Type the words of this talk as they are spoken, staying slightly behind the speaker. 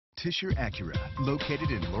Tisher Acura,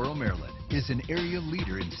 located in Laurel, Maryland, is an area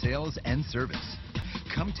leader in sales and service.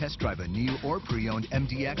 Come test drive a new or pre-owned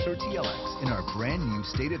MDX or TLX in our brand new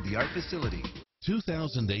state-of-the-art facility.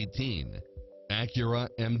 2018 Acura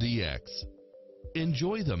MDX.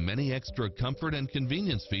 Enjoy the many extra comfort and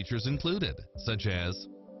convenience features included, such as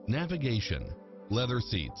navigation, leather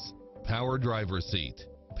seats, power driver seat,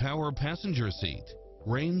 power passenger seat,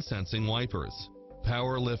 rain sensing wipers,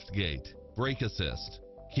 power lift gate, brake assist,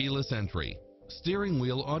 keyless entry, steering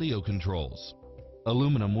wheel audio controls,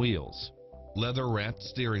 aluminum wheels, leather wrapped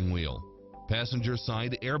steering wheel, passenger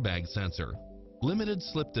side airbag sensor, limited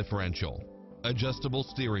slip differential, adjustable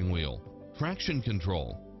steering wheel, traction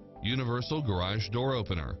control, universal garage door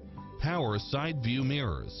opener, power side view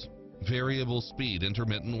mirrors, variable speed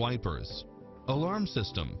intermittent wipers, alarm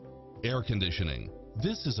system, air conditioning.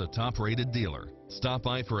 This is a top-rated dealer. Stop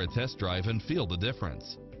by for a test drive and feel the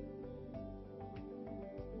difference.